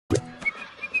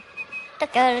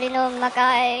Tokelino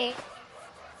makai.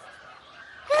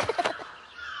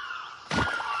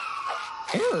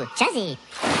 Ooh, Chuzzy.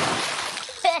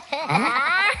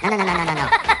 No, no, no, no, no, no, no.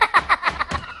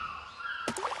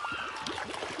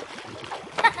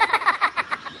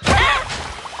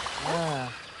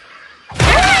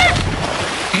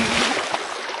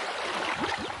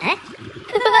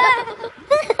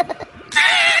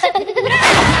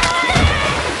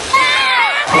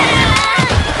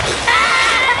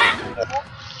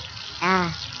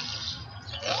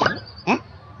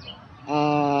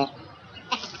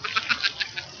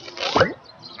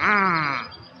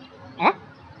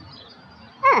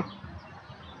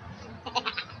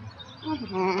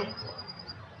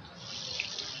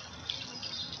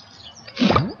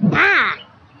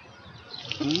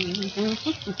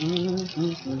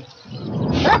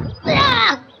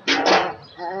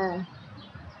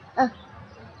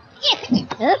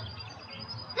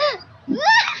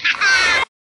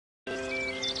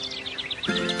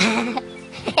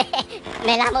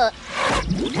 Me l'amo.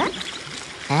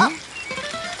 Huh?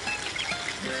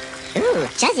 Ooh,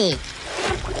 Chuzzy.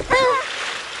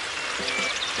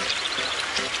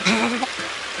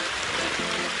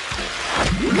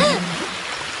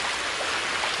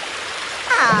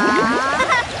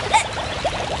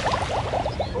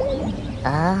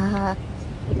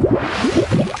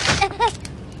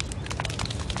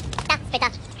 Aspetta.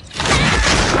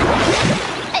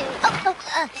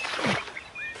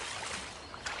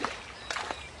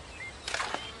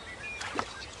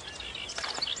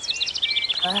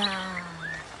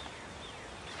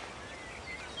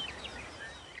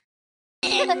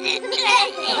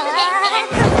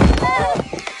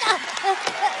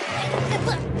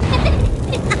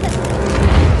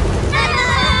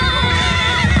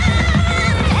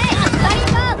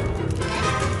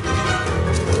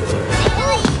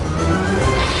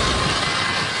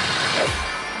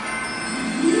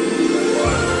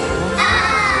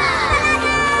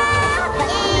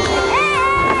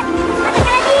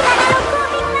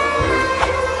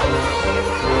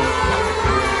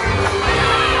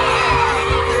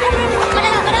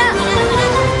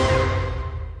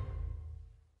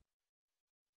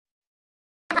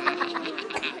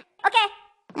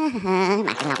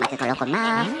 Makin kalau kau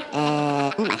mah,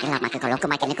 makin kalau kau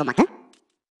makin kau makan.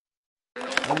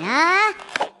 Nah,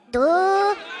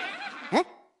 tuh,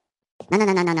 no no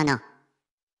no no no no no.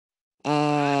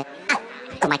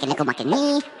 Kau makin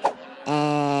ni,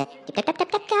 tap tap tap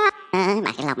tap tap.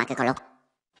 Makin kalau.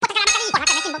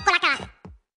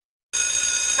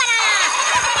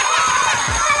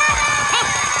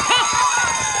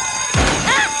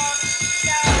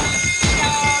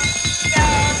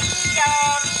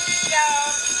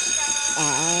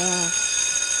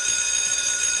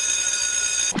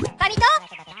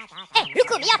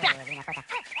 Look mi apla.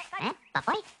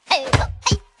 Papoy? No.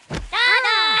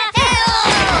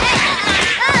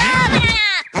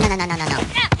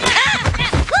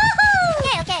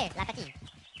 Okay, la petite.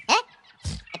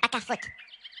 C'est pas ta faute.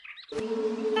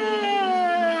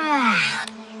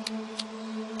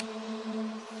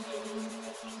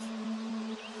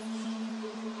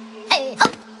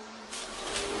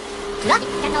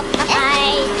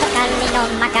 Tokelino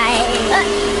makai.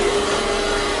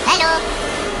 Hello.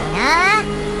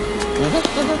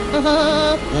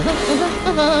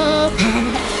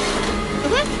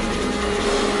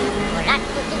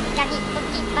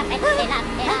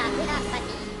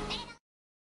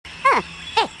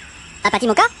 Apati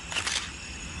muka?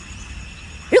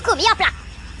 Luku mi apla.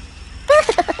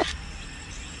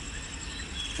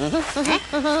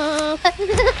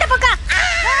 Tapoka.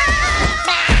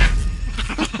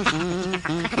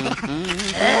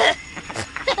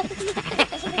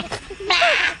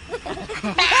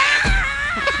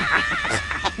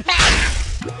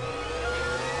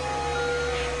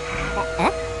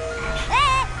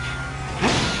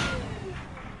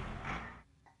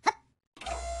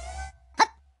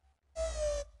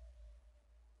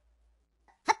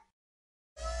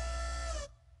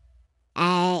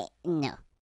 No.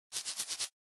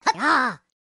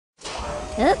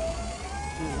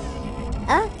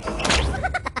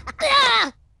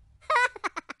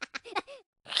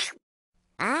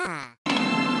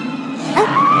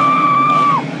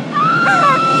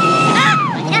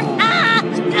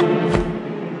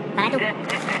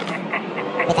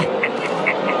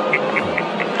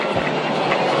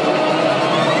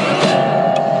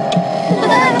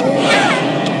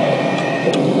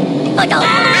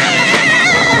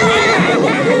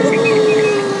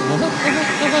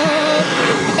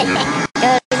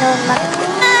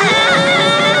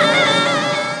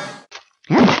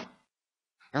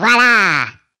 Voilà.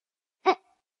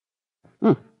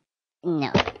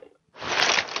 No.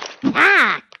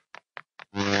 Ah!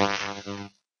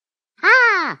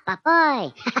 Ah,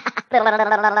 Papoy!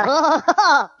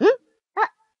 Hmm?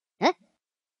 Hein?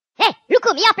 Hé,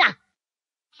 Luku, mis à plat.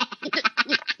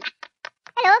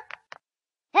 Hello?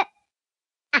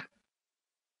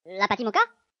 La patimoka?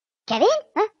 Kevin?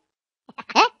 Hein?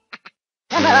 Hein?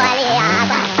 Oh, allez,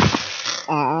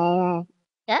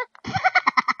 Hein?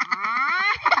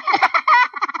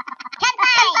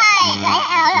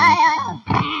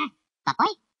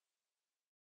 Papoy?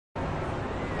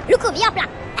 Luku, mis à plat.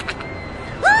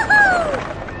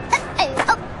 Hein?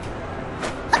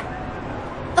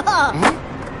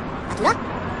 Tu là?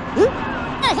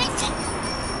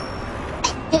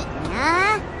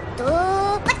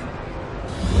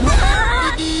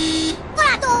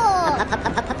 Voilà tout.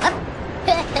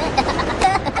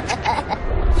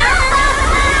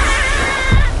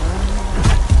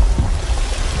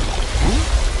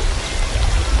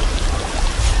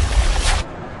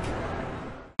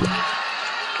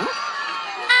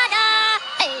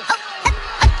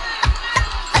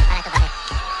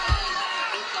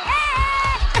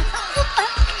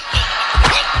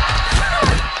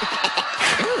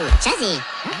 Jazzy.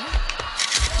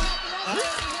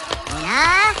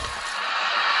 Una,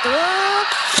 dos.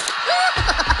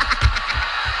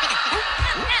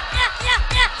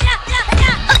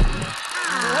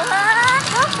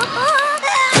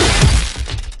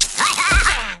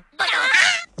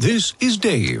 This is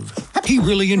Dave. He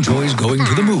really enjoys going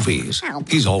to the movies.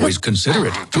 He's always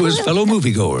considerate to his fellow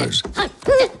moviegoers.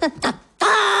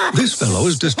 This fellow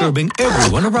is disturbing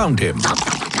everyone around him.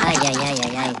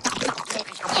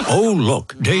 Oh,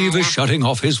 look, Dave is shutting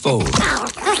off his phone.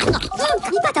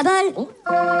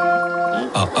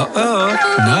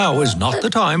 Now is not the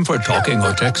time for talking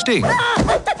or texting.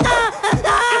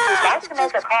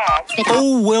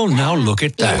 Oh, well, now look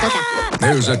at that.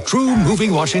 There's a true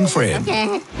movie-watching friend.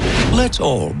 Let's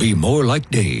all be more like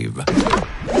Dave.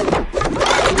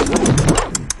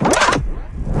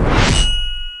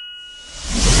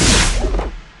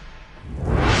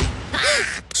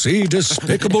 See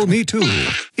Despicable Me 2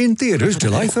 in theaters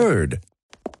July 3rd.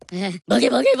 Boogie,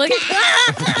 boogie, boogie.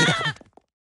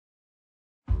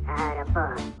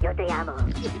 Yo te amo.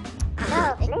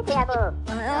 No, le te amo.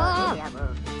 Le te amo.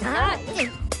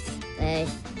 Hey.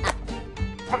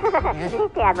 Le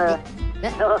te amo. No,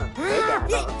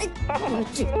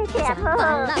 le te amo.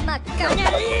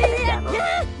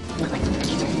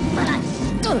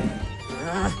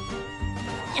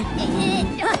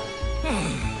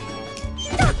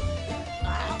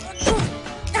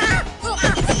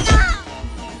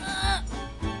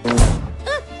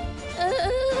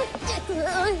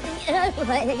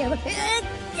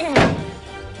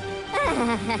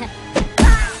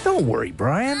 Don't worry,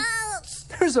 Brian.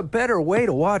 There's a better way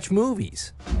to watch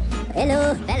movies.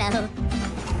 Hello, hello.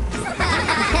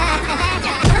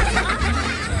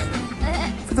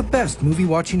 For the best movie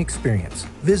watching experience,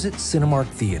 visit Cinemark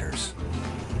Theaters.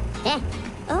 Hey,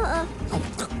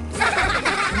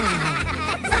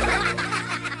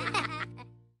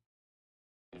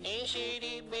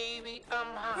 shitty baby,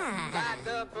 I'm hot like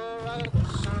the prodigal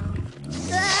son.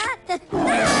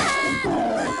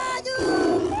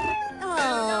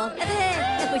 Oh,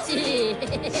 Fushi.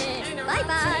 Bye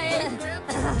bye.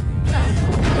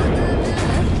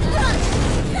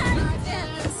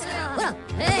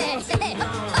 Hey,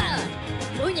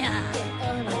 Punya.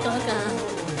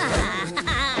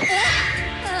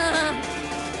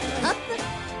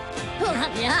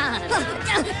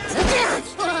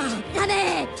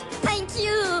 Thank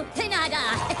you. De nada.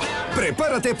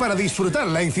 Prepárate para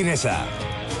disfrutarla en Cinesa.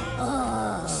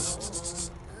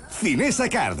 Cinesa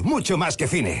Card, mucho más que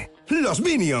cine. Los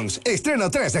Minions,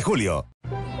 estreno 3 de julio.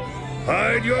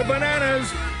 Hide your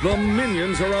bananas! The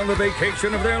Minions are on the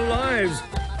vacation of their lives.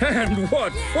 And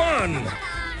what fun!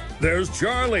 There's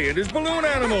Charlie and his balloon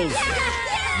animals.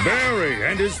 Barry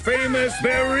and his famous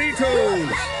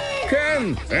burritos.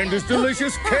 Ken and his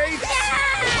delicious cakes.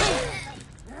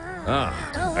 Ah,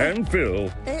 and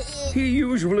Phil. He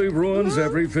usually ruins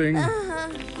everything.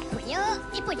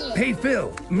 Hey,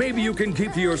 Phil, maybe you can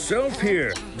keep to yourself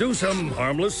here. Do some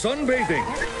harmless sunbathing.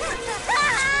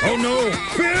 Oh, no!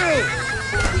 Phil!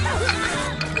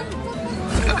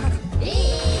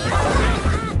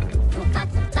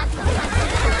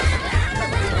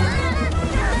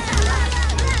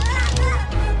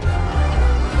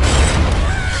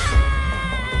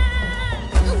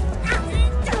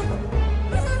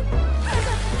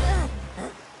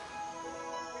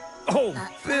 Oh,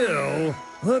 Phil!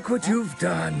 Look what you've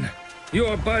done.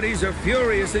 Your buddies are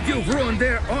furious that you've ruined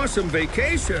their awesome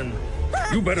vacation.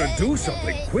 You better do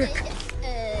something quick.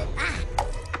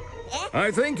 I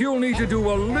think you'll need to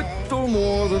do a little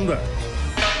more than that.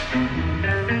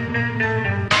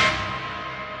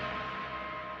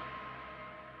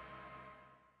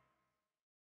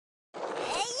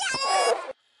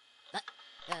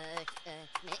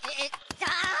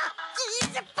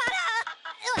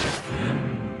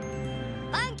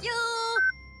 Thank you!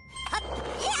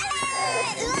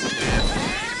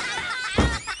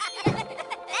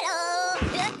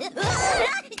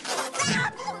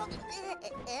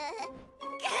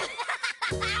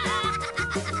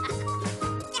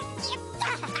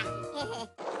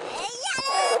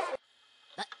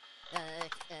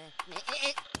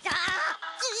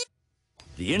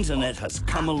 The internet has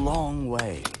come a long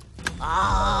way.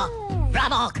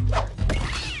 Bravo!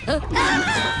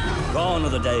 Gone are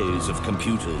the days of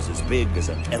computers as big as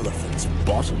an elephant's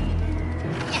bottom.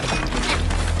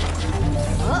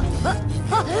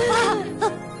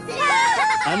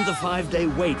 And the 5-day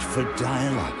wait for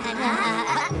dial-up.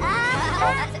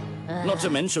 Not to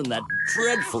mention that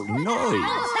dreadful noise.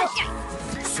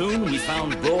 Soon we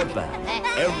found broadband.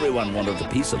 Everyone wanted a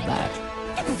piece of that.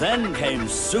 Then came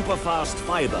super-fast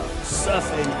fiber,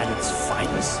 surfing at its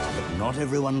finest. But not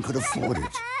everyone could afford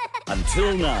it.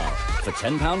 Until now, for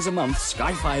 £10 a month,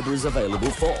 Sky Fibre is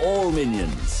available for all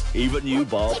minions. Even you,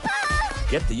 Bob.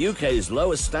 Get the UK's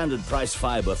lowest standard price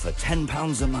fibre for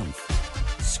 £10 a month.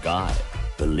 Sky.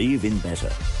 Believe in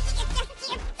better.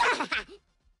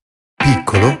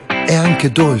 Piccolo è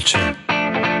anche dolce.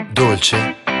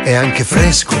 Dolce è anche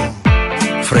fresco.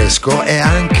 Fresco è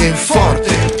anche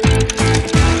forte.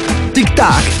 Tic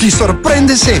Tac ti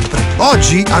sorprende sempre.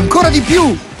 Oggi ancora di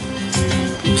più.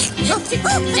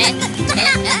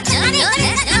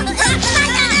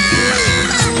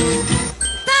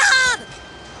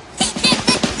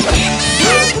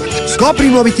 Scopri i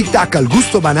nuovi Tic Tac al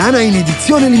gusto banana in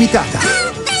edizione limitata.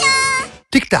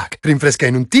 Tic Tac, rinfresca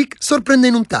in un tic, sorprende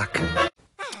in un tac.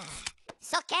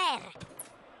 Soccer!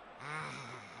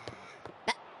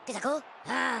 Cosa?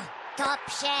 Top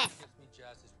Chef!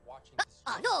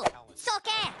 Oh no!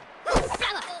 Soccer!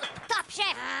 Bravo! Top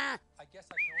Chef!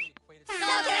 Soccer!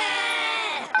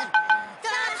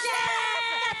 Top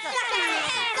Chef!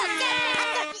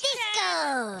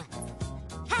 Disco!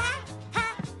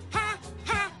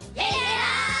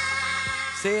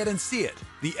 Say it and see it.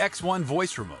 The X1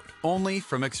 voice remote, only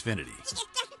from Xfinity.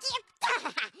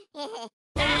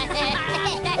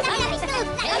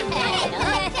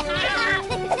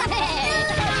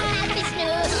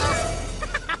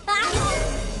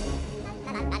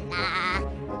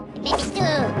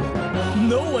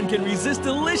 No one can resist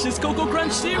delicious Cocoa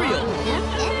Crunch cereal.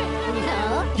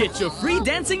 Get your free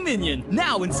dancing minion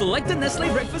now in selected Nestle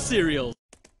breakfast cereals.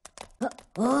 Come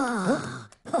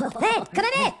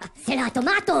me! C'est la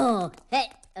tomato!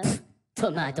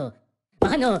 Tomato!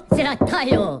 Ah non, c'est la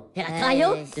taille! C'est la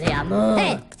taille? C'est amour!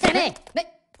 C'est la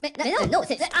mais non,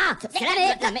 c'est la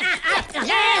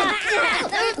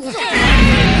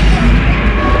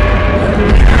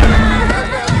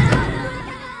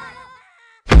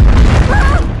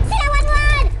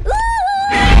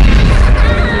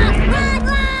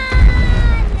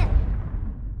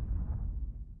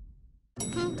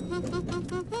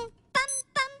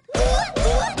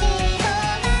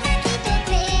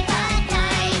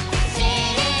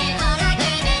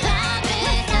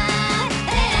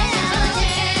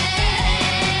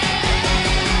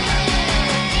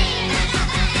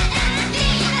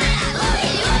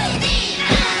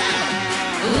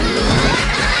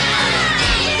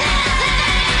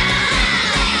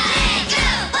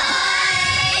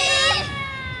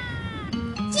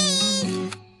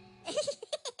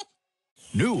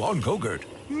New on Go-Gurt,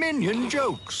 Minion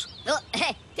Jokes. Oh,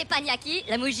 teppanyaki,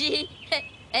 la bougie.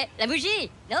 La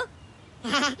bougie, non?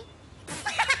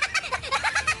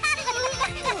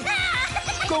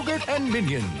 Go-Gurt and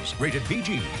Minions, rated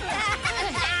PG.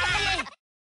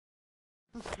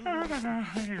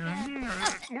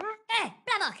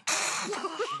 Blamok!